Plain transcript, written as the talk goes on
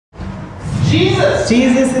Jesus!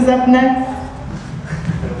 Jesus is up next.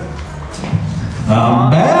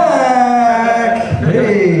 I'm back!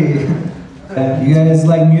 Hey! You guys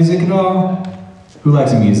like music at all? Who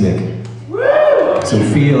likes music?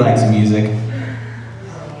 Sophia likes music.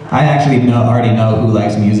 I actually already know who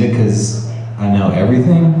likes music because I know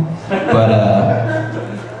everything. But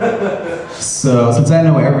so since I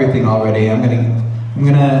know everything already, I'm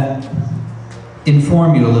gonna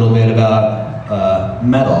inform you a little bit about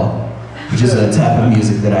metal, which is a type of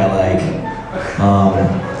music that I like.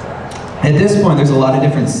 At this point, there's a lot of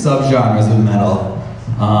different subgenres of metal,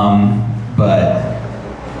 but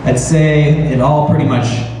I'd say it all pretty much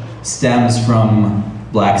stems from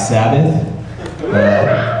Black Sabbath.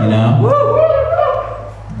 You know,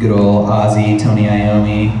 good old Ozzy, Tony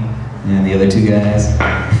Iommi, and the other two guys.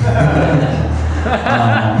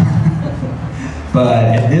 But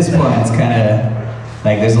at this point, it's kind of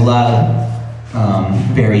like there's a lot of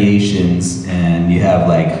variations, and you have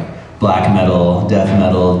like black metal, death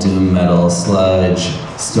metal, doom metal, sludge,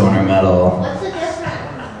 stoner metal. What's the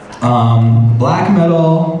difference? Black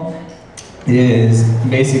metal is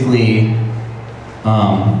basically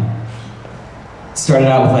started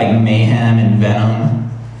out with like Mayhem and Venom,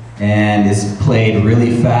 and is played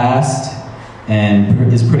really fast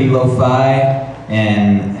and is pretty lo-fi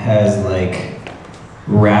and has like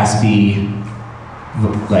raspy,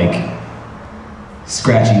 like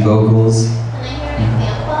scratcy vocals. Can I hear an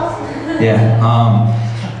example? Yeah.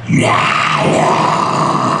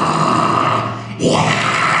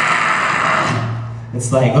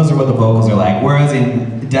 It's like, those are what the vocals are like. Whereas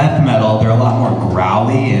in death metal, they're a lot more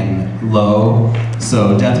growly and low.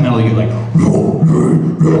 So death metal, you get like,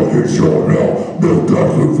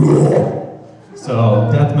 so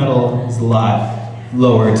death metal is a lot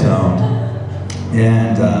lower toned.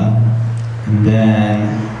 And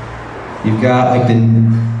then you've got like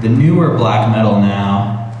the newer black metal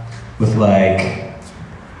now with like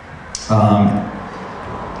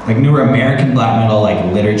newer American black metal like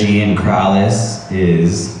Liturgy and Alcest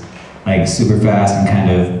is like super fast and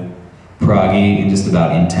kind of proggy and just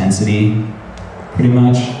about intensity, pretty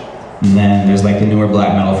much. And then there's like the newer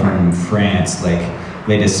black metal from France, like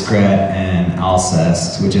Latest and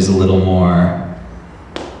Alcest, which is a little more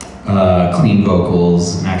clean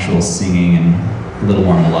vocals and actual singing and a little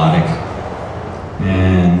more melodic.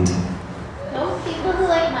 And Most people who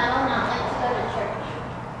like metal not like to go to church.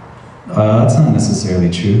 that's not necessarily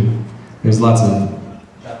true. There's lots of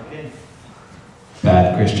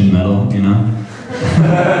bad Christian metal, you know?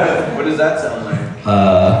 What does that sound like?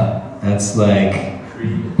 That's like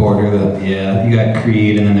Creed. yeah, you got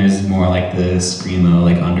Creed, and then there's more like the Screamo,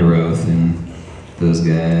 like Under Oath and those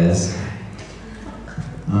guys.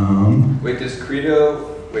 Wait, does Credo...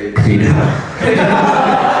 Wait. Credo. Credo.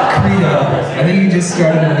 I think you just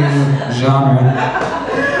started a new genre. I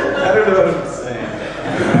don't know what I'm saying.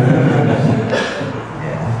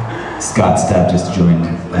 Yeah. Scott Stapp just joined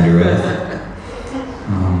Under Oath.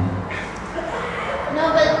 No,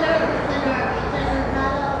 but the Norwegian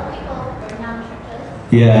metal people are now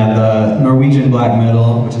churches. Yeah, the Norwegian Black Metal,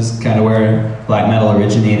 which is kind of where black metal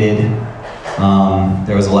originated.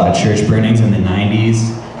 There was a lot of church burnings in the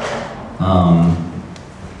 90s.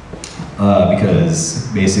 Because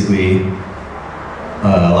basically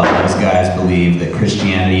a lot of those guys believed that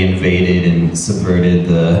Christianity invaded and subverted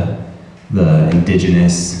the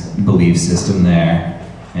indigenous belief system there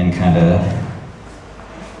and kind of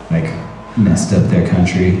like messed up their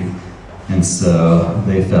country. And so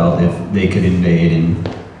they felt if they could invade and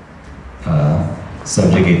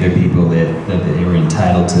subjugate their people that they were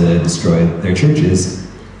entitled to destroy their churches.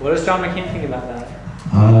 What does John McCain think about that?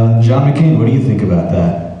 John McCain, what do you think about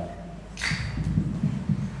that?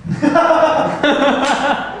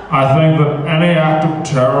 I think that any act of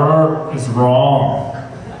terror is wrong.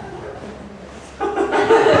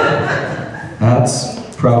 That's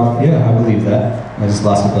probably, yeah, I believe that. I just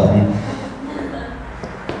lost a button.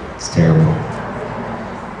 It's terrible.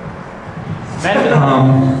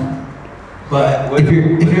 But What if do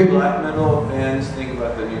you're black metal fans think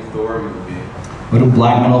about the new Thor movie? what do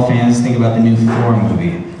black metal fans think about the new Thor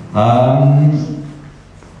movie?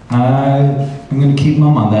 I'm gonna keep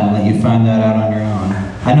mum on that and let you find that out on your own.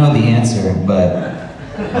 I know the answer, but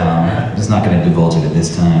I'm just not gonna divulge it at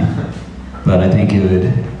this time. But I think it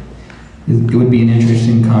would be an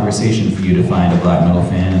interesting conversation for you to find a black metal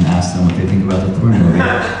fan and ask them what they think about the Thor movie,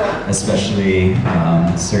 especially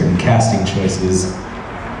certain casting choices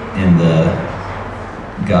in the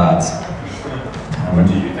gods. What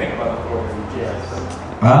do you think about the Thor movie? Yes.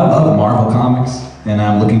 I love Marvel comics, and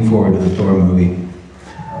I'm looking forward to the Thor movie.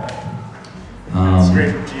 It's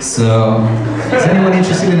great. So, is anyone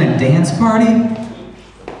interested in a dance party?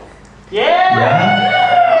 Yeah?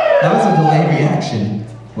 That was a delayed reaction.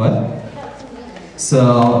 What?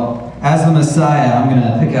 So, as the Messiah, I'm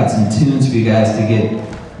gonna pick out some tunes for you guys to get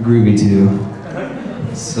groovy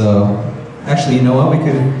to. So, actually, you know what?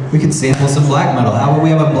 We could sample some black metal. How about we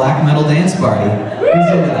have a black metal dance party?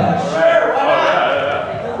 Who's into that?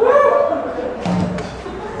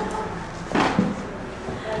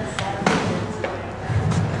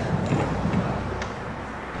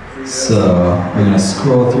 So, we're gonna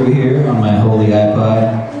scroll through here on my holy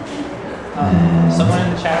iPod. Someone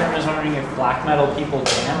in the chat room is wondering if black metal people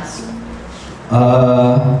dance.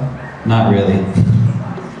 Not really.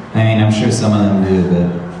 I mean, I'm sure some of them do,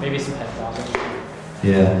 but Maybe some headbanging.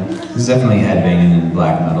 yeah, there's definitely headbanging in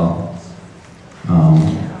black metal.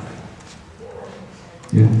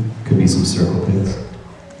 Yeah, could be some circle pits.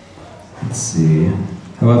 Let's see.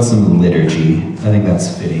 How about some liturgy? I think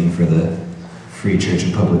that's fitting for the Free Church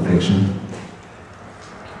and Public Fiction.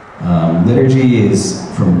 Liturgy is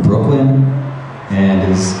from Brooklyn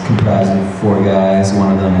and is comprised of 4 guys.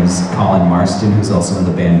 One of them is Colin Marston, who's also in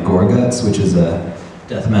the band Gorguts, which is a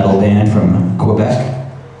death metal band from Quebec.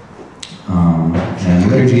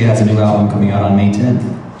 And Liturgy has a new album coming out on May 10th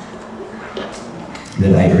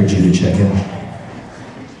that I urge you to check out.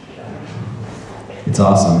 It's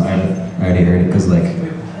awesome. I already heard it because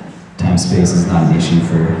time-space is not an issue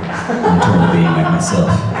for an eternal being like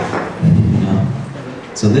myself. You know?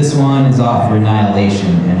 So this one is off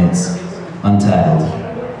Renihilation, and it's Untitled.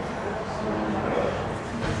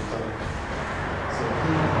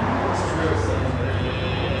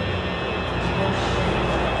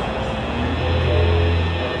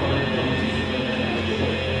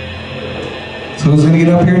 So who's gonna get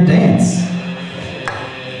up here and dance?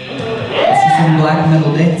 Let's see some black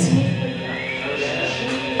metal dancing.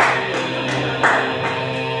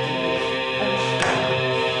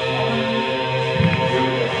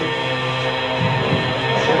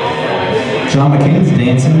 John McCain's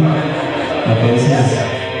dancing. Okay,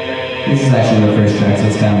 this is actually the first track, so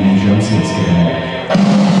it's kind of an intro, so let's get that.